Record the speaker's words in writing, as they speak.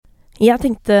Jeg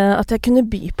tenkte at jeg kunne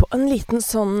by på en liten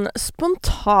sånn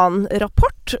spontan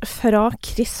rapport fra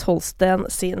Chris Holsten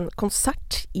sin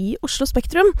konsert i Oslo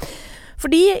Spektrum.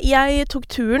 Fordi jeg tok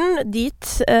turen dit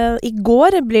i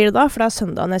går, blir det da, for det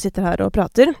søndag når jeg sitter her og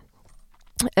prater.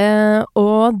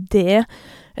 Og det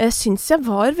synes jeg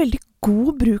var veldig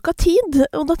god bruk av tid.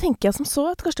 Og da tenker jeg som så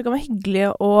at kanskje det kan være hyggelig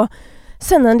å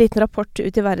sende en liten rapport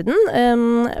ut i verden,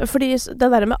 fordi det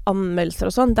der med anmeldelser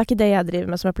og sånn, det ikke det jeg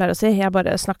driver med som jeg pleier å si, jeg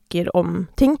bare snakker om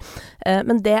ting,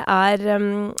 men det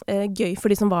gøy for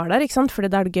de som var der, ikke sant,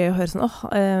 fordi det det gøy å høre sånn,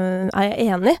 er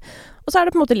jeg enig? Og så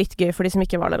det på en måte litt gøy for de som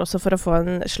ikke var der også, for å få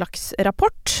en slags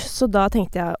rapport, så da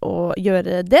tenkte jeg å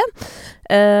gjøre det,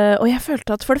 og jeg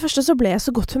følte at for det første så ble jeg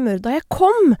så godt humør da jeg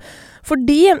kom,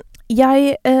 fordi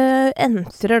jeg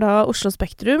entrer da Oslo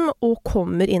Spektrum og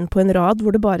kommer inn på en rad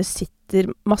hvor det bare sitter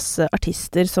masse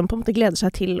artister som på en måte gleder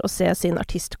seg til å se sin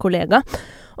artistkollega.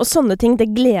 Og sånne ting,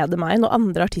 det gleder meg når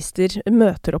andre artister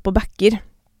møter opp og backer.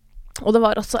 Og det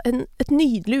var altså et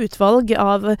nydelig utvalg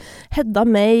av Hedda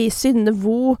May, Synne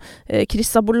Vo,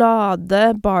 Chris Abolade,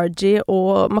 Bargie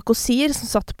og Makosir som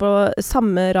satt på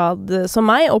samme rad som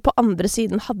meg, og på andre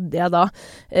siden hadde jeg da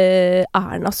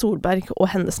Erna Solberg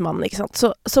og hennes mann, ikke sant?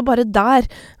 Så bare der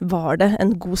var det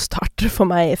en god start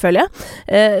for meg, føler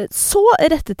jeg. Så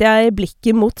rettet jeg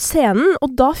blikket mot scenen,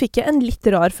 og da fikk jeg en litt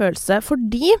rar følelse,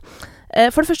 fordi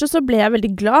for det første så ble jeg veldig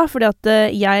glad, fordi at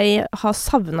jeg har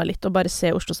savnet litt å bare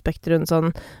se Oslo Spektrum sånn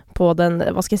på den,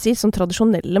 hva skal jeg si, sånn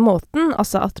tradisjonelle måten.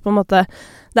 Altså at på en måte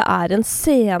det en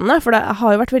scene, for det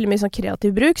har jo vært veldig mye sånn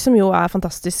kreativ bruk, som jo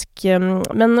fantastisk.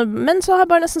 Men så har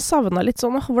jeg bare nesten savnet litt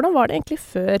sånn, hvordan var det egentlig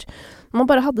før man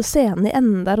bare hadde scenen i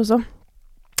enden der, og så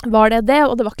var det det,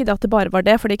 og det var ikke det at det bare var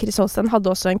det, fordi Chris Holsten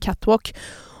hadde også en catwalk,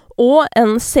 og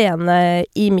en scene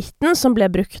i midten som ble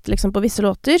brukt liksom på visse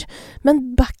låter, men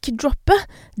backdroppet,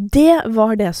 det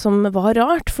var det som var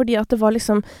rart, fordi at det var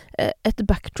liksom et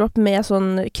backdrop med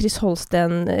sånn Chris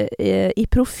Holsten i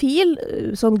profil,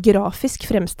 sånn grafisk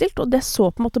fremstilt, og det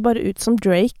så på en måte bare ut som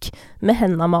Drake med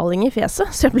hendamaling i fjeset,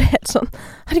 så jeg ble helt sånn,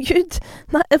 herregud,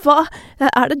 nei, hva?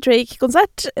 Det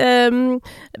Drake-konsert?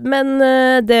 Men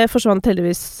det forsvant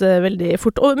heldigvis veldig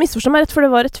fort, og misforstå meg rett, for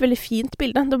det var et veldig fint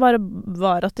bilde, det bare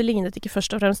var at det lignet ikke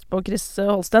først og fremst på Chris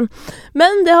Holsten.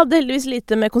 Men det hadde heldigvis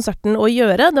lite med konserten å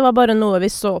gjøre. Det var bare noe vi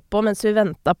så på mens vi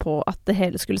ventet på at det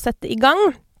hele skulle sette i gang.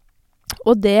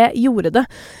 Og det gjorde det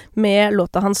med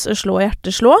låta hans Slå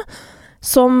hjertet slå,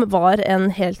 som var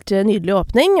en helt nydelig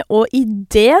åpning. Og i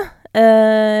det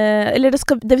det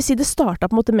vil si det startet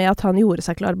på en måte med at han gjorde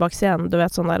seg klar bak scenen, du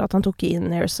vet, sånn der, at han tok i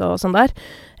in-ears og sånn der.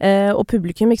 Og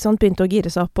publikum, ikke sant, begynte å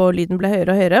gire seg opp, og lyden ble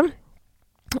høyere og høyere.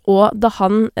 Og da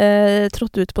han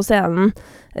trådte ut på scenen,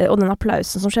 og den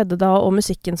applausen som skjedde da, og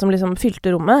musikken som liksom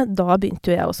fylte rommet, da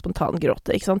begynte jo jeg å spontant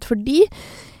gråte, ikke sant? Fordi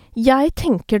jeg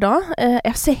tenker da,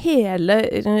 jeg ser hele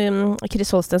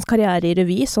Chris Holstens karriere i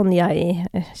revy, sånn jeg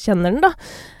kjenner den da,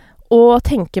 og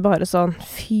tenker bare sånn,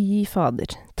 fy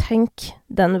fader, tenk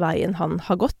den veien han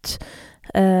har gått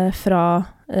fra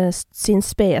sin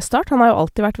spedestart. Han har jo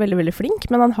alltid vært veldig, veldig flink,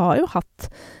 men han har jo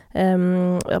hatt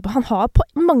han har på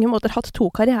mange måter hatt 2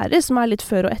 karrierer som litt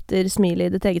før og etter smilet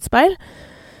i ditt eget speil.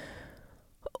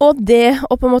 Og det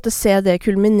å på en måte se det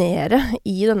kulminere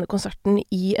i denne konserten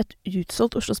i et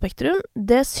utsolgt Oslo Spektrum,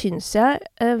 det synes jeg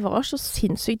var så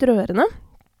sinnssykt rørende.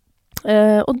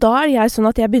 Og da jeg sånn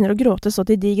at jeg begynner å gråte så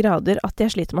til de grader at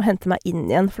jeg sliter med å hente meg inn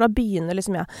igjen, for da begynner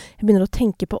liksom jeg begynner å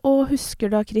tenke på, husker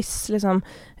da Chris liksom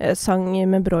sang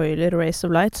med Broiler Race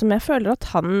of Light, som jeg føler at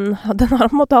den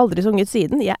har på en måte aldri sunget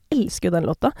siden. Jeg elsker jo den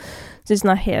låta, synes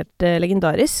den helt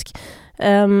legendarisk,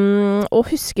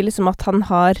 og husker liksom at han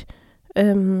har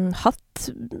hatt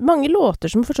mange låter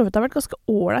som for så vidt har vært ganske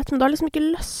ålreit, men det har liksom ikke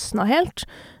løsnet helt.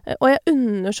 Og jeg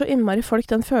unner så innmari folk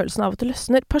den følelsen av at det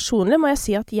løsner. Personlig må jeg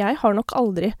si at jeg har nok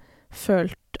aldri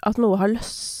følt at noe har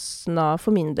løsnet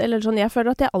for min del. Eller sånn, jeg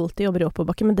føler at jeg alltid jobber i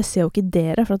oppoverbakke, men det ser jo ikke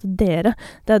dere, for at dere,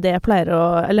 det det jeg pleier å,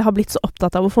 eller har blitt så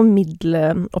opptatt av å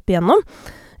formidle opp igjennom.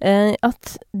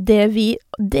 At det vi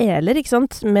deler, ikke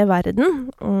sant, med verden,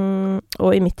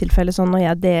 og i mitt tilfelle sånn når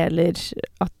jeg deler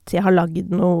at jeg har lagd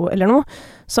noe eller noe,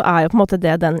 så jo på en måte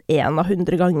det den 1 av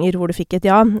 100 ganger hvor du fikk et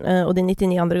ja, og de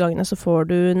 99 andre gangene så får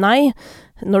du nei.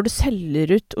 Når du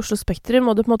selger ut Oslo Spektrum,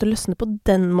 og du på en måte løsner på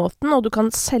den måten, og du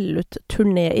kan selge ut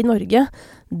turné i Norge,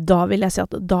 da vil jeg si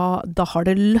at da har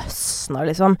det løsnet,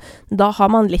 liksom. Da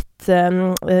har man litt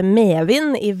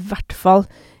medvind, i hvert fall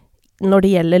når det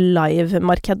gjelder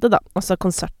live-markedet da, altså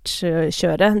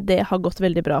konsertkjøret, det har gått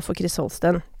veldig bra for Chris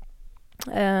Holsten.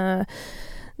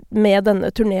 med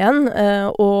denne turneen,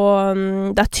 og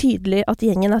det tydelig at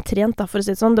gjengen trent, da, for å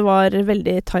si det sånn. Det var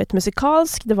veldig tight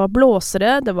musikalsk, det var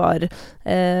blåsere, det var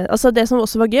altså det som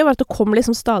også var gøy var at det kom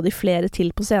liksom stadig flere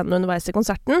til på scenen underveis i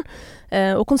konserten,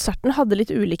 og konserten hadde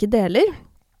litt ulike deler,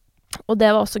 og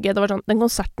det var også gøy. Det var sånn, den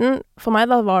konserten, for meg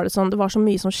da var det sånn, det var så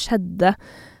mye som skjedde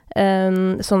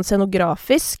sånn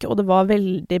scenografisk, og det var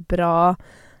veldig bra.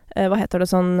 Hva heter det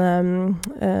sånn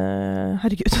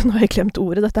herregud, nå har jeg glemt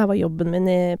ordet. Dette her var jobben min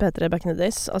i P3 back in the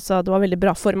days. Altså, det var veldig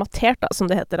bra formatert, da, som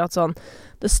det heter. At sånn,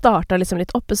 det startet liksom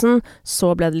litt oppesen,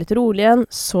 så ble det litt rolig igjen,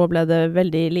 så ble det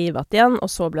veldig livat igjen,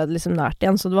 og så ble det liksom nært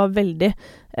igjen. Så det var veldig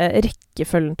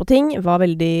rekkefølgen på ting var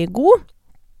veldig god.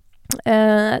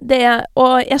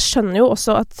 Og jeg skjønner jo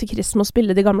også at Chris må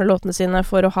spille de gamle låtene sine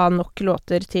for å ha nok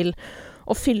låter til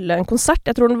å fylle en konsert.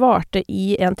 Jeg tror den varte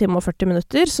i 1 time og 40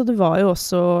 minutter, så det var jo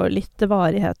også litt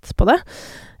varighet på det.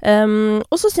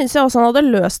 Og så synes jeg også han hadde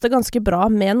løst det ganske bra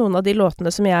med noen av de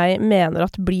låtene som jeg mener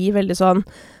at blir veldig sånn,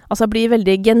 altså blir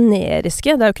veldig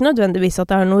generiske. Det er jo ikke nødvendigvis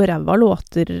at det noe ræva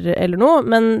låter eller noe,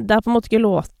 men det på en måte ikke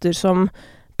låter som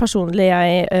personlig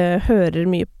jeg hører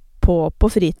mye på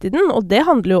fritiden, og det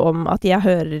handler jo om at jeg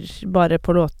hører bare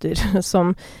på låter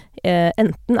som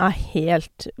enten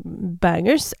helt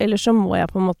bangers, eller så må jeg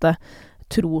på en måte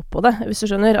tro på det, hvis du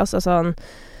skjønner. Altså sånn,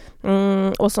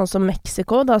 og sånn som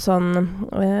Mexico, da, sånn,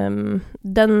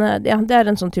 det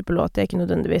en sånn type låt jeg ikke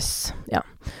nødvendigvis,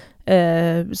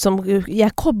 som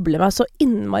jeg kobler meg så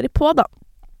innmari på, da.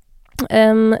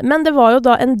 Men det var jo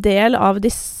da en del av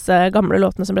disse gamle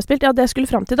låtene som ble spilt. Ja, det jeg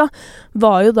skulle frem til da,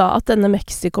 var jo da at denne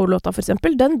Mexico-låta for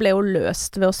eksempel, den ble jo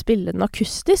løst ved å spille den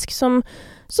akustisk, som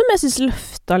jeg synes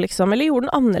løfta liksom, eller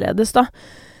gjorde den annerledes da.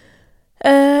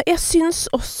 Jeg synes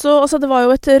også, altså det var jo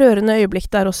et rørende øyeblikk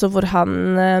der også hvor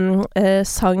han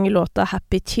sang låta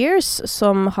Happy Tears,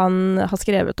 som han har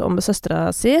skrevet om med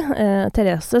søstera si,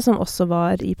 Therese, som også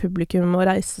var i publikum og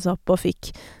reiste seg opp og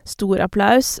fikk stor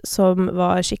applaus, som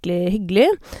var skikkelig hyggelig.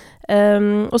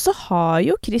 Og så har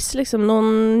jo Chris liksom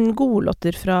noen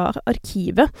godlåter fra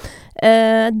arkivet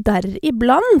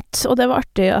deriblant, og det var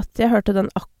artig at jeg hørte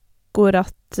den akkurat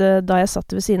da jeg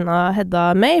satt ved siden av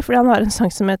Hedda May, fordi han har en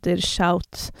sang som heter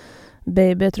Shout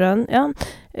Baby, tror jeg. Ja,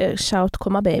 Shout,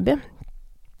 Baby.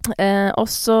 Og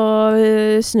så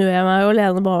snur jeg meg og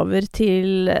lener meg over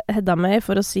til Hedda May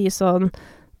for å si sånn,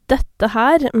 dette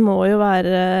her den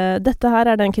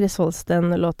Chris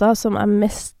Holsten-låta som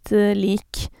mest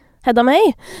lik Hedda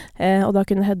May. Og da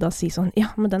kunne Hedda si sånn, ja,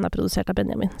 men den produsert av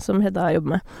Benjamin, som Hedda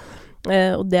jobber med.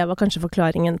 Og det var kanskje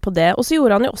forklaringen på det. Og så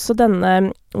gjorde han jo også denne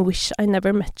Wish I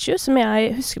Never Met You, som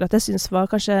jeg husker at jeg synes var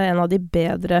kanskje en av de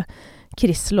bedre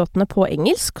Chris-låtene på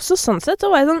engelsk. Så sånn sett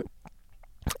så var jeg sånn,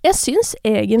 jeg synes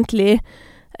egentlig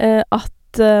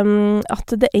at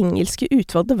det engelske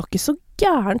utvalget var ikke så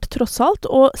gærent tross alt,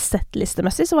 og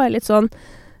settlistemessig så var jeg litt sånn,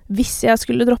 hvis jeg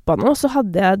skulle droppa noe, så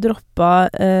hadde jeg droppa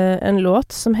en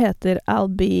låt som heter I'll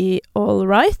Be All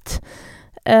Right,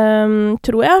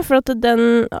 tror jeg, for at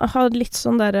den har litt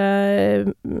sånn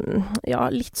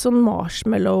litt sånn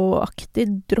marshmallow-aktig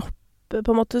dropp,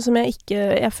 på en måte, som jeg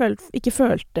ikke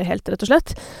følte helt, rett og slett.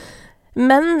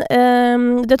 Men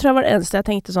det tror jeg var det eneste jeg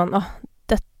tenkte sånn,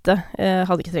 dette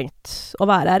hadde ikke trengt å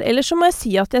være her. Ellers så må jeg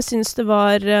si at jeg synes det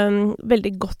var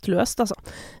veldig godt løst, altså,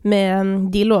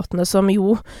 med de låtene som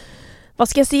jo, hva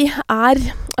skal jeg si,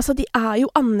 altså de jo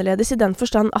annerledes i den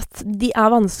forstand at de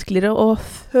vanskeligere å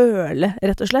føle,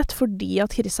 rett og slett, fordi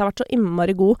at Chris har vært så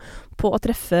innmari god på å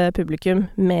treffe publikum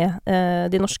med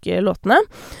de norske låtene.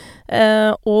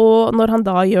 Og når han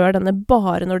da gjør denne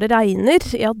bare når det regner,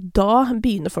 ja, da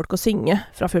begynner folk å synge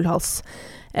fra full hals.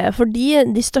 Fordi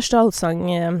de største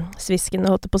allsangsviskene,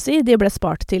 holdt jeg på å si, de ble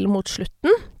spart til mot slutten.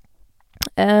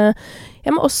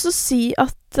 Jeg må også si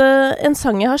at en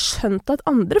sang jeg har skjønt at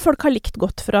andre folk har likt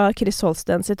godt fra Chris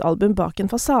Holsten sitt album Bak en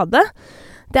fasade,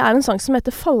 det en sang som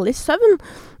heter Falle i søvn,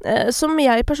 som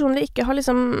jeg personlig ikke har jeg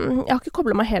har ikke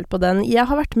koblet meg helt på den. Jeg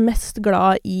har vært mest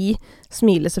glad i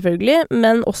Smile selvfølgelig,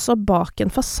 men også Bak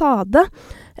en fasade,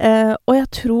 og jeg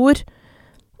tror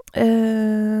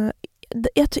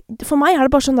for meg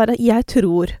det bare sånn der jeg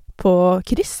tror på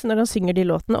Chris når han synger de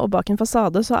låtene, og Bak en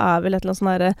fasade så vel et eller annet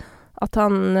sånn der at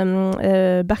han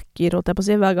backer, holdt jeg på å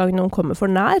si, hver gang noen kommer for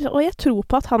nær, og jeg tror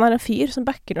på at han en fyr som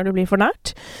backer når det blir for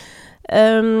nært.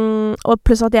 Og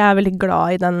pluss at jeg veldig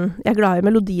glad jeg glad i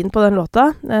melodien på den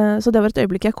låta, så det var et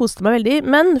øyeblikk jeg koste meg veldig,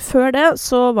 men før det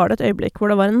så var det et øyeblikk hvor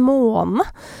det var en måne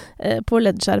på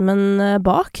LED-skjermen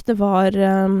bak. Det var,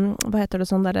 hva heter det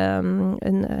sånn der,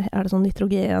 det sånn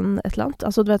nitrogen et eller annet?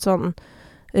 Altså du vet sånn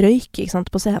røyk, ikke sant,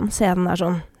 på scenen. Scenen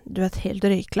sånn, du vet, helt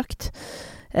røyklagt.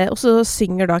 Og så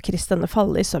synger da Chris denne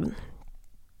Falle i søvn.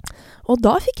 Og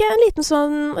da fikk jeg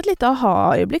et lite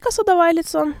aha-øyeblikk, altså da var jeg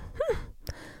litt sånn,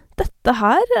 dette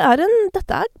er en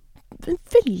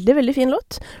veldig, veldig fin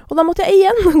låt. Og da måtte jeg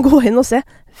igjen gå inn og se,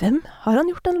 hvem har han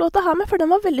gjort den låta her med? For den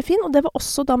var veldig fin, og det var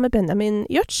også da med Benjamin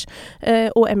Gjørts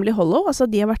og Emily Hollow. Altså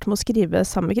de har vært med å skrive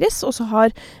sammen med Chris, og så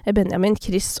har Benjamin,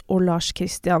 Chris og Lars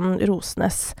Christian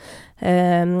Rosnes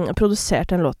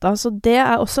produsert den låta. Så det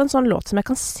er også en sånn låt som jeg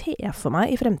kan se for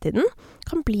meg i fremtiden.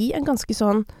 Kan bli en ganske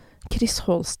sånn Chris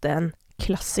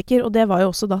Holsten-klassiker, og det var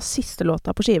jo også da siste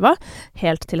låta på skiva,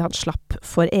 helt til han slapp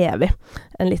for evig.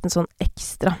 En liten sånn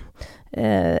ekstra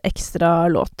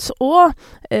låt. Og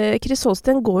Chris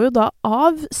Holsten går jo da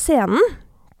av scenen.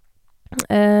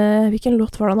 Hvilken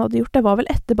låt var det han hadde gjort? Det var vel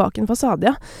etter Bak en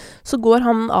fasade, ja. Så går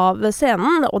han av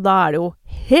scenen, og da er det jo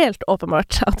helt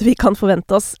åpenbart at vi kan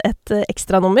forvente oss et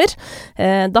ekstra nummer.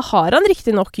 Da har han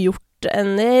riktig nok gjort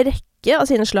en rekke av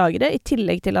sine slagere, i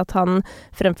tillegg til at han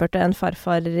fremførte en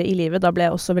farfar i livet. Da ble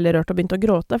jeg også veldig rørt og begynte å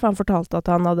gråte, for han fortalte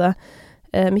at han hadde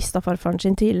mistet farfaren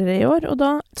sin tidligere i år, og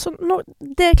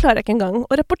det klarer jeg ikke engang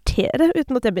å rapportere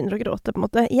uten at jeg begynner å gråte, på en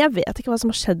måte. Jeg vet ikke hva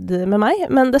som har skjedd med meg,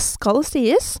 men det skal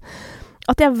sies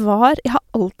at jeg har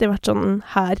alltid vært sånn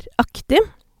her-aktig,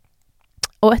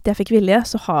 og etter jeg fikk vilje,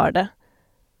 så har det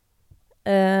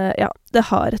det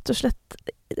har rett og slett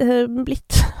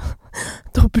blitt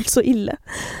dobbelt så ille.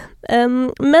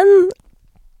 Men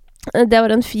det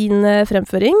var en fin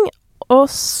fremføring. Og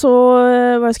så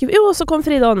så kom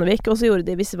Frida Annevik, og så gjorde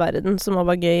de Viss Verden, som også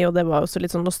var gøy, og det var også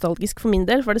litt sånn nostalgisk for min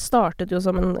del, for det startet jo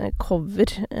som en cover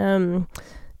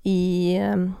i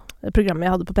programmet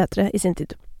jeg hadde på P3 i sin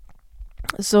tid.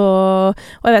 Så,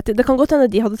 og jeg vet, det kan godt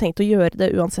hende de hadde tenkt å gjøre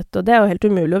det uansett, og det er jo helt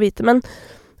umulig å vite, men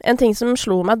en ting som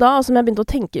slo meg da, og som jeg begynte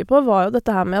å tenke på, var jo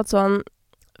dette her med at sånn,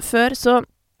 før så,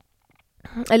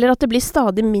 eller at det blir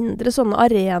stadig mindre sånne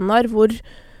arenaer hvor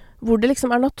det liksom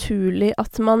er naturlig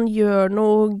at man gjør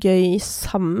noe gøy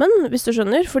sammen, hvis du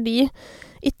skjønner. Fordi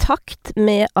i takt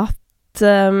med at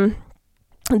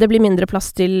det blir mindre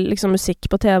plass til liksom, musikk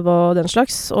på TV og den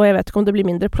slags, og jeg vet ikke om det blir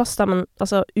mindre plass, da, men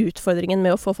altså, utfordringen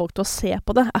med å få folk til å se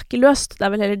på det er ikke løst. Det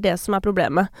er vel heller det som er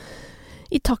problemet.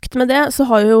 I takt med det så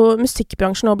har jo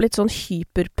musikkbransjen nå blitt sånn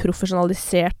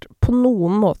hyperprofesjonalisert på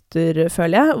noen måter,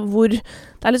 føler jeg, hvor det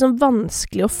er liksom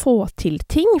vanskelig å få til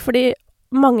ting, fordi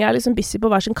mange er liksom busy på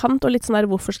hver sin kant, og litt sånn der,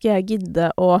 hvorfor skal jeg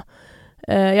gidde å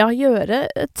gjøre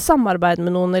et samarbeid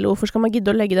med noen, eller hvorfor skal man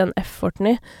gidde å legge den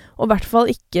efforten i, og i hvert fall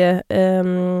ikke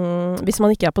hvis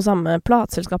man ikke er på samme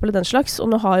plateselskap eller den slags, og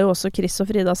nå har jo også Chris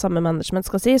og Frida samme management,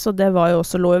 skal si, så det var jo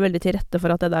også, lå jo veldig til rette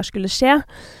for at det der skulle skje.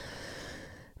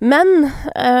 Men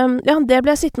det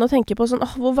ble jeg sittende og tenke på sånn,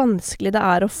 hvor vanskelig det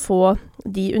er å få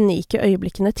de unike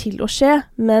øyeblikkene til å skje,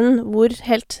 men hvor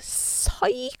helt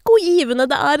psyko-givende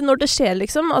det er når det skjer,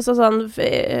 liksom. Altså sånn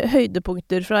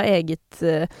høydepunkter fra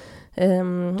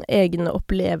egne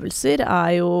opplevelser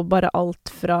er jo bare alt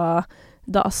fra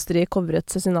da Astrid covret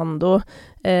Cezinando,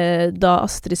 da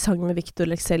Astrid sang med Victor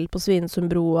Leksell på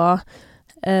Svinesundsbroa,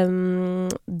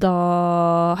 da,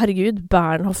 herregud,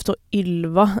 Bernhoft og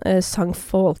Ylva sang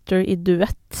Falter i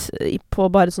duett på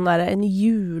bare sånn der en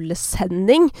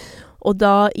julesending, og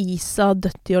da Isa,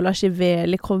 Døtti og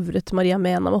Lashiveli covret Maria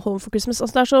Mena med Home for Christmas,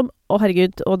 altså det er så,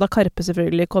 herregud, og da Karpe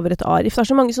selvfølgelig covret Arif, det er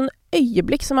så mange sånne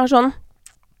øyeblikk som er sånn,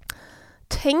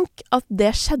 tenk at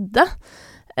det skjedde,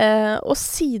 og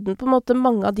siden på en måte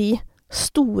mange av de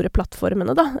store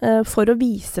plattformene da, for å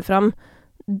vise fram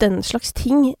den slags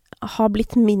ting har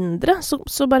blitt mindre,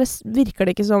 så bare virker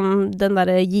det ikke som den der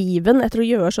given etter å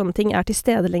gjøre sånne ting er til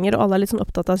stede lenger, og alle er litt sånn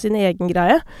opptatt av sin egen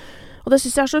greie. Og det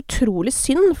synes jeg er så utrolig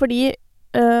synd, fordi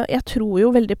jeg tror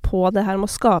jo veldig på det her med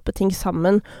å skape ting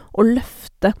sammen, og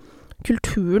løfte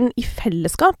kulturen i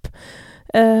fellesskap.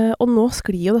 Og nå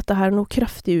sklir jo dette her noe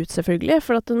kraftig ut, selvfølgelig,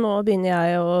 for at nå begynner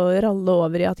jeg å ralle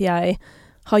over i at jeg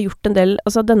har gjort en del,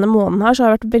 altså denne måneden her så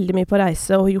har jeg vært veldig mye på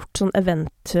reise og gjort sånn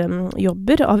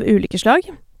eventjobber av ulike slag.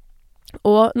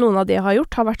 Og noen av det jeg har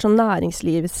gjort har vært sånn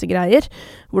næringslivsgreier,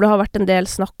 hvor det har vært en del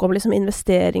snakk om liksom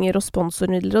investeringer og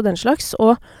sponsormidler og den slags,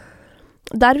 og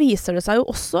der viser det seg jo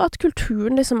også at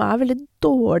kulturen liksom er veldig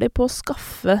dårlig på å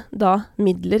skaffe da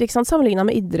midler, ikke sant, sammenlignet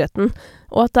med idretten,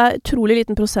 og at det er utrolig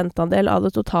liten prosentandel av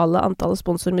det totale antallet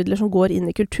sponsormidler som går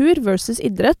inn i kultur versus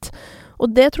idrett, og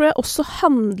det tror jeg også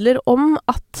handler om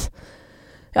at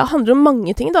handler om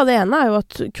mange ting da. Det ene er jo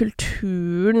at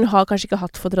kulturen har kanskje ikke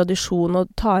hatt for tradisjon å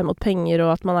ta imot penger,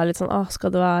 og at man er litt sånn,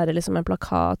 skal det være liksom en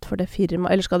plakat for det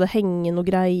firmaet, eller skal det henge noe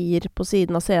greier på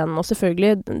siden av scenen, og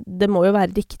selvfølgelig, det må jo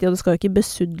være riktig, og det skal jo ikke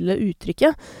besudle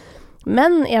uttrykket,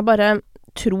 men jeg bare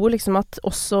tror liksom at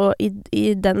også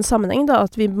i den sammenhengen da,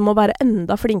 at vi må være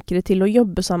enda flinkere til å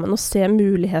jobbe sammen og se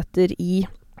muligheter i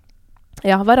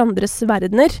hverandres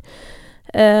verdener.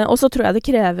 Og så tror jeg det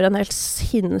krever en helt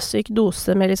sinnssyk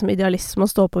dose med liksom idealisme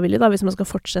og stå-på-vilje, da, hvis man skal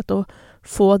fortsette å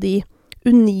få de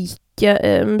unike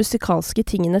musikalske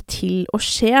tingene til å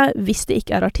skje, hvis det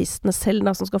ikke er artistene selv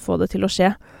da, som skal få det til å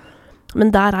skje.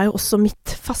 Men der er jo også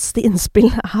mitt faste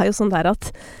innspill, er jo sånn der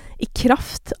at i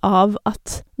kraft av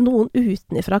at noen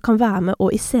utenifra kan være med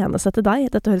å iscenesette deg,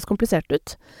 dette høres komplisert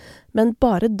ut, men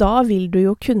bare da vil du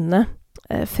jo kunne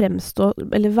fremstå,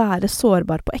 eller være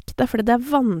sårbar på ekte, for det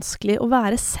er vanskelig å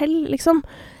være selv, liksom.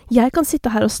 Jeg kan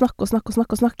sitte her og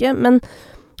snakke, men,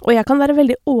 og jeg kan være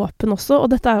veldig åpen også,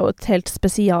 og dette er jo et helt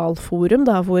spesialforum,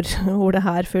 da, hvor det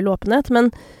her full åpenhet,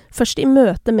 men først i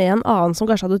møte med en annen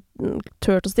som kanskje hadde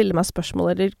tørt å stille meg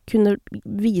spørsmål, eller kunne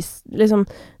liksom,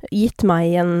 gitt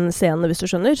meg en scene, hvis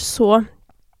du skjønner, så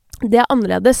det er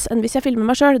annerledes enn hvis jeg filmer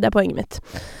meg selv, det er poenget mitt.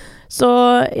 Så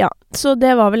ja, så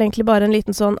det var vel egentlig bare en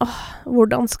liten sånn,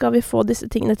 hvordan skal vi få disse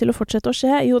tingene til å fortsette å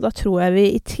skje? Jo, da tror jeg vi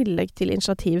i tillegg til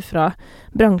initiativ fra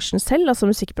bransjen selv, altså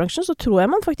musikkbransjen, så tror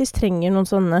jeg man faktisk trenger noen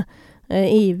sånne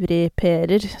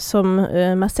ivrigperer som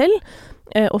meg selv,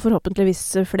 og forhåpentligvis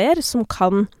flere, som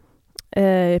kan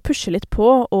pushe litt på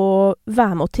og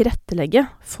være med å tilrettelegge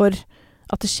for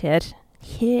at det skjer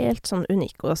helt sånn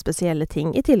unike og spesielle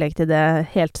ting, i tillegg til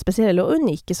det helt spesielle og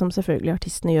unike som selvfølgelig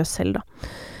artistene gjør selv, da.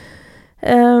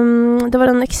 Det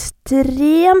var en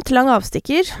ekstremt lang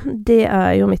avstikker. Det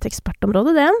er jo mitt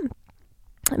ekspertområde, det.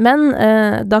 Men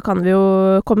da kan vi jo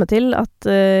komme til at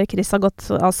Chris har gått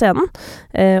av scenen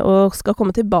og skal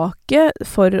komme tilbake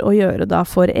for å gjøre da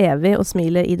For evig og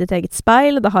smile i ditt eget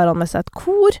speil. Da har han med seg et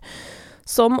kor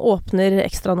som åpner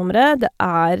ekstranummeret.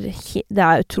 Det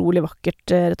er utrolig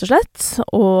vakkert, rett og slett.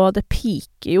 Og det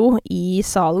piker jo i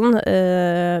salen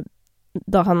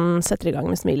da han setter i gang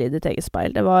med Smil i ditt eget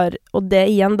speil. Og det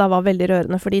igjen da var veldig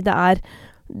rørende, fordi det er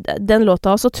den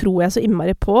låta også tror jeg så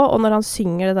innmari på, og når han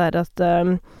synger det der at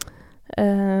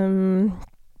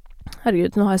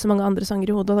herregud, nå har jeg så mange andre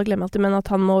sanger i hodet, og da glemmer jeg alltid, men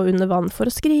at han må under vann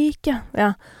for å skrike,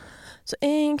 ja. Så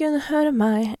ingen kunne høre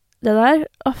meg. Det der,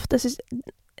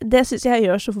 det synes jeg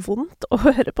gjør så vondt å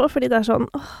høre på, fordi det er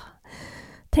sånn,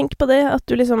 tenk på det, at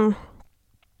du liksom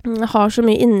har så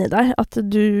mye inni deg, at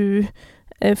du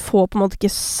får på en måte ikke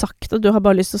sagt at du har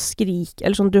bare lyst til å skrike,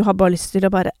 eller sånn, du har bare lyst til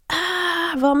å bare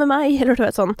hva med meg? Eller du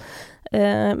vet sånn.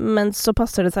 Men så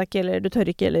passer det seg ikke, eller du tør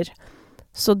ikke, eller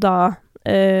så da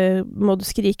må du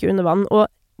skrike under vann. Og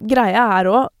greia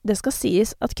er også, det skal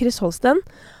sies at Chris Holsten,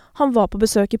 han var på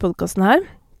besøk i podcasten her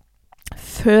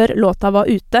før låta var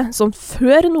ute, sånn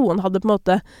før noen hadde på en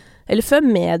måte, eller før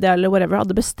media eller whatever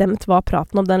hadde bestemt hva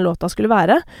praten om den låta skulle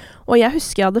være. Og jeg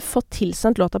husker jeg hadde fått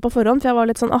tilsendt låta på forhånd, for jeg var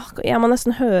litt sånn, jeg må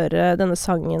nesten høre denne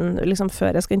sangen liksom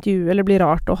før jeg skal intervjue, eller blir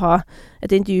rart å ha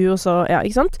et intervju, og så, ja,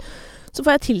 ikke sant? Så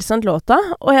får jeg tilsendt låta,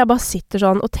 og jeg bare sitter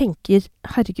sånn og tenker,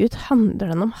 herregud, handler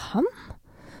den om han?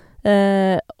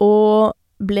 Og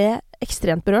ble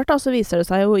ekstremt berørt, da, så viser det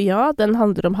seg jo, ja, den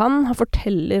handler om han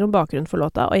forteller om bakgrunnen for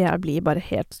låta, og jeg blir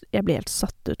helt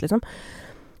satt ut, liksom.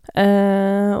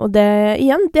 Og det,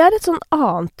 igjen, det er et sånn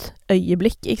annet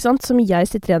øyeblikk, ikke sant, som jeg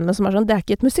sitter igjen med, som er sånn, det er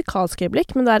ikke et musikalsk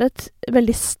øyeblikk, men det er et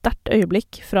veldig sterkt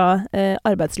øyeblikk fra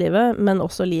arbeidslivet, men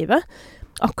også livet.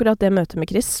 Akkurat det møtet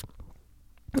med Chris,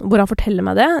 hvor han forteller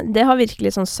meg det har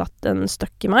virkelig sånn satt en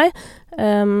støkk i meg.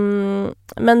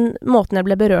 Men måten jeg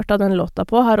ble berørt av den låta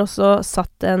på, har også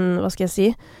satt en, hva skal jeg si,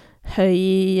 høy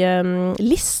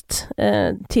list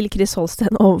til Chris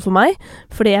Holsten overfor meg,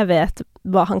 fordi jeg vet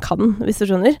hva han kan, hvis du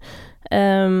skjønner.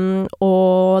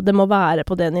 Og det må være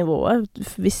på det nivået,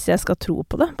 hvis jeg skal tro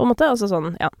på det, på en måte. Altså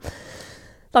sånn, ja.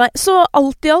 Nei, så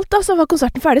alt i alt da, så var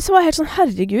konserten ferdig, så var jeg helt sånn,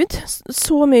 herregud,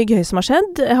 så mye gøy som har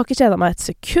skjedd. Jeg har ikke kjedet meg et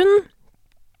sekund.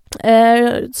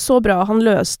 Så bra han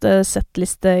løste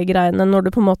settliste-greiene når du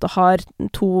på en måte har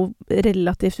to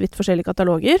relativt vidt forskjellige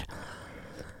kataloger.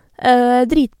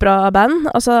 Dritbra band,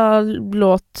 altså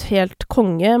låt helt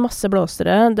konge, masse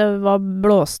blåsere, det var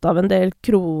blåst av en del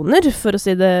kroner, for å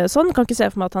si det sånn. Kan ikke se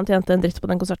for meg at han tjente en dritt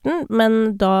på den konserten,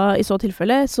 men da, i så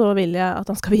tilfelle, så vil jeg at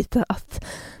han skal vite at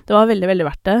det var veldig, veldig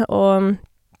verdt det, og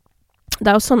det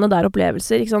er jo sånne der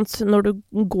opplevelser, ikke sant, når du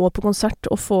går på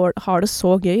konsert og har det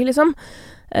så gøy, liksom,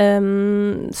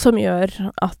 som gjør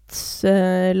at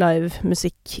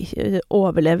live-musikk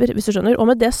overlever, hvis du skjønner. Og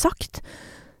med det sagt,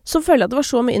 så føler jeg at det var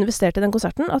så mye investert i den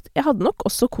konserten, at jeg hadde nok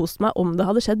også kost meg om det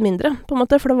hadde skjedd mindre, på en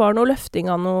måte, for det var noe løfting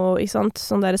av noe, ikke sant,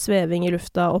 sånn der sveving i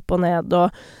lufta, opp og ned,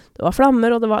 og det var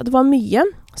flammer, og det var mye.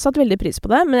 Satt veldig pris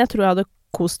på det, men jeg tror jeg hadde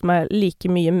kost meg like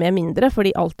mye med mindre,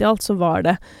 fordi alt i alt så var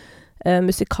det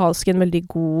musikalsk en veldig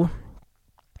god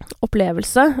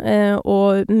opplevelse,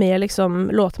 og med liksom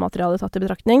låtmaterialet tatt i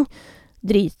betraktning,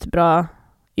 dritbra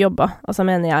jobba, altså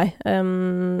mener jeg.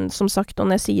 Som sagt, og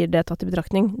når jeg sier det tatt i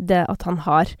betraktning, det at han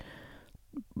har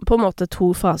på en måte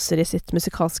 2 faser i sitt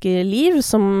musikalske liv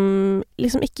som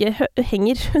liksom ikke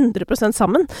henger 100%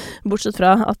 sammen, bortsett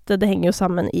fra at det henger jo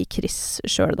sammen i Chris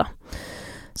selv da.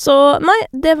 Så nei,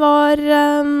 det var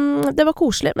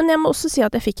koselig, men jeg må også si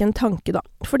at jeg fikk en tanke da,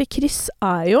 fordi Chris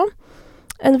jo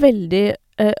en veldig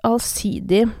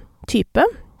allsidig type.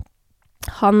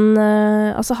 Han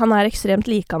ekstremt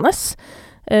likandes,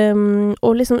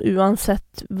 og liksom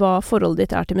uansett hva forholdet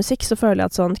ditt til musikk, så føler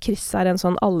jeg at sånn, Chris en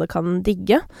sånn alle kan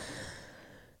digge.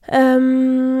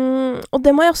 Og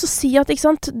det må jeg også si at, ikke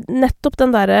sant, nettopp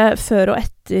den der før og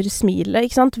etter smilet,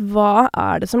 ikke sant, hva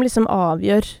det som liksom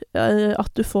avgjør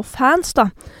at du får fans da?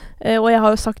 Og jeg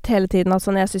har jo sagt hele tiden at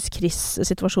sånn, jeg synes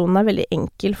Chris-situasjonen veldig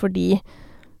enkel, fordi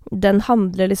den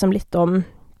handler liksom litt om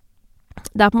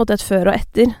det på en måte et før og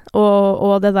etter,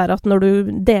 og det der at når du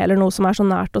deler noe som så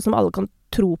nært, og som alle kan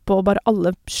tro på, og bare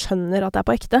alle skjønner at det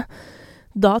på ekte,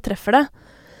 da treffer det.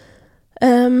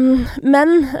 Men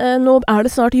nå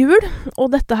det snart jul,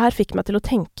 og dette her fikk meg til å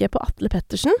tenke på Atle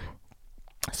Pettersen,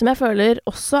 som jeg føler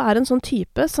også en sånn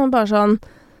type, som bare sånn,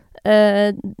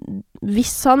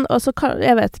 hvis han, altså,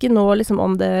 jeg vet ikke nå liksom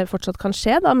om det fortsatt kan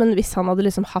skje da, men hvis han hadde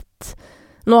liksom hatt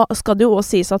nå skal det jo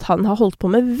også sies at han har holdt på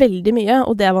med veldig mye,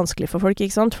 og det vanskelig for folk,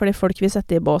 ikke sant? Fordi folk vil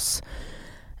sette i bås.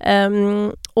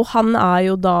 Og han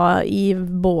jo da i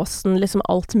båsen liksom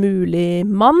alt mulig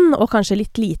mann, og kanskje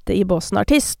litt lite i båsen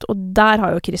artist, og der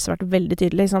har jo Chris vært veldig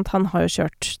tydelig, ikke sant? Han har jo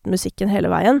kjørt musikken hele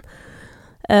veien.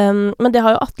 Men det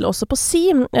har jo Atle også på si,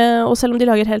 og selv om de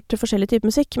lager helt forskjellig type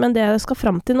musikk, men det jeg skal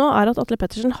frem til nå at Atle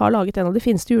Pettersen har laget en av de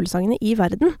fineste julesangene i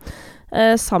verden,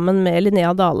 sammen med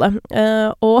Linnea Dale.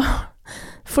 Og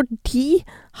fordi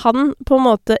han på en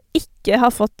måte ikke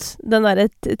har fått den der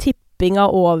tippinga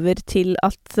over til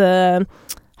at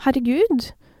herregud,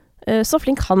 så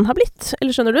flink han har blitt,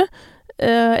 eller skjønner du?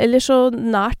 Eller så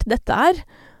nært dette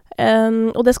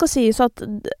og det skal sies at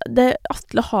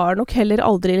Atle har nok heller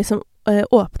aldri liksom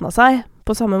åpnet seg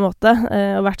på samme måte,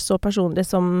 og vært så personlig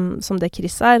som det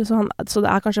Chris så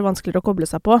det kanskje vanskeligere å koble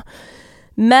seg på.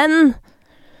 Men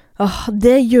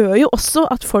det gjør jo også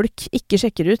at folk ikke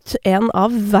sjekker ut en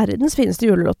av verdens fineste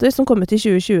julelåter som kom ut i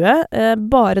 2020.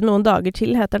 Bare noen dager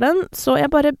til heter den. Så jeg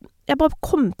bare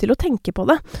kom til å tenke på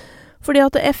det. Fordi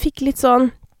at jeg fikk litt sånn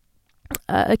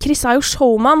Chris jo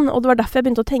showman, og det var derfor jeg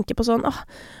begynte å tenke på sånn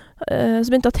så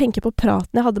begynte jeg å tenke på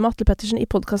praten jeg hadde med Atle Pettersen i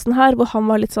podcasten her, hvor han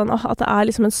var litt sånn at det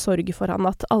liksom en sorg for han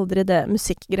at aldri det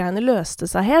musikkgreiene løste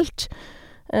seg helt.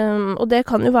 Og det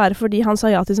kan jo være fordi han sa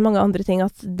ja til så mange andre ting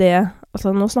at det, altså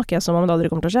nå snakker jeg som om det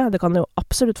aldri kommer til å skje, det kan jo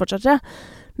absolutt fortsatt skje,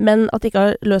 men at det ikke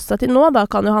har løst seg til nå, da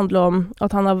kan jo handle om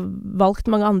at han har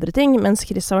valgt mange andre ting, mens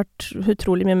Chris har vært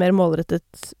utrolig mye mer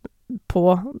målrettet på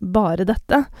bare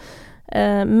dette.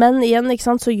 Men igjen, ikke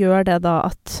sant, så gjør det da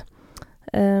at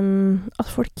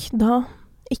folk da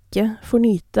ikke får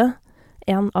nyte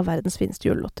en av verdens fineste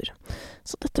julelåter.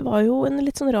 Så dette var jo en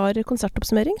litt sånn rar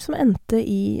konsertoppsummering som endte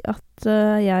i at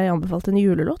jeg anbefalte en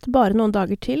julelåt. Bare noen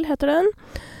dager til heter den.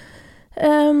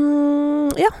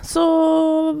 Ja, så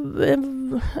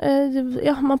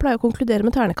ja, man pleier å konkludere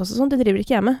med ternekast og sånt, det driver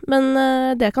ikke jeg med. Men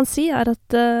det jeg kan si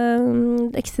at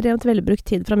ekstremt velbrukt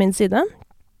tid fra min side,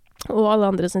 og alle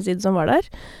andre sin side som var der.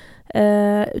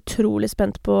 Utrolig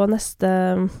spent på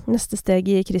neste steg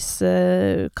i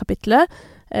Chris-kapitlet,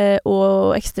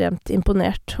 og ekstremt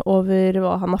imponert over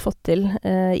hva han har fått til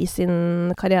i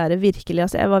sin karriere, virkelig.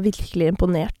 Altså, jeg var virkelig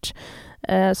imponert.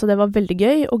 Så det var veldig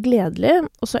gøy og gledelig,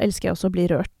 og så elsker jeg også å bli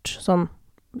rørt. Sånn,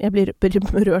 jeg blir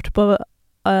rørt på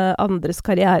andres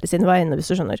karriere sine vegne,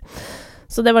 hvis du skjønner.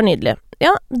 Så det var nydelig.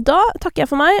 Ja, da takker jeg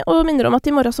for meg, og minner om at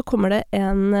i morgen så kommer det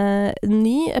en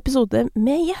ny episode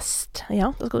med gjest.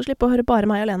 Ja, da skal du slippe å høre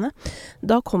bare meg alene.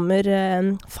 Da kommer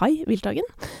Fay Wiltagen,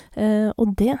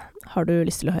 og det har du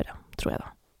lyst til å høre, tror jeg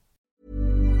da.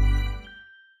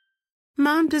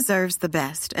 Mom deserves the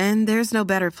best, and there's no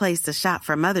better place to shop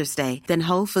for Mother's Day than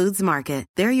Whole Foods Market.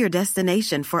 They're your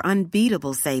destination for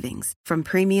unbeatable savings, from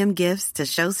premium gifts to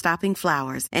show-stopping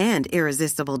flowers and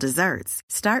irresistible desserts.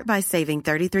 Start by saving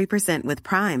 33% with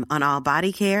Prime on all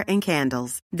body care and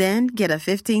candles. Then get a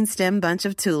 15-stem bunch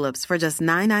of tulips for just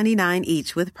 $9.99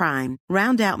 each with Prime.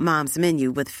 Round out Mom's menu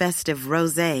with festive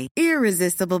rosé,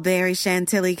 irresistible berry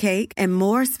chantilly cake, and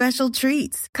more special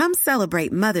treats. Come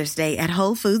celebrate Mother's Day at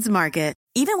Whole Foods Market.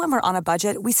 Even when we're on a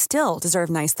budget, we still deserve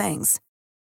nice things.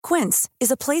 Quince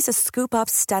is a place to scoop up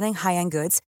stunning high-end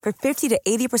goods for 50 to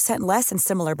 80% less than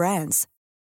similar brands.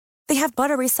 They have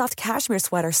buttery soft cashmere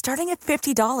sweaters starting at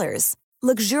 $50,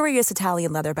 luxurious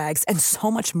Italian leather bags, and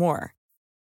so much more.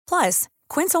 Plus,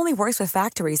 Quince only works with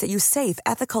factories that use safe,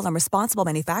 ethical, and responsible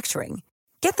manufacturing.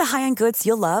 Get the high-end goods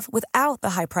you'll love without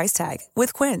the high price tag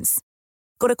with Quince.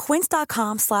 Go to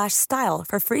quince.com/style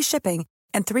for free shipping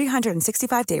and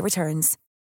 365-day returns.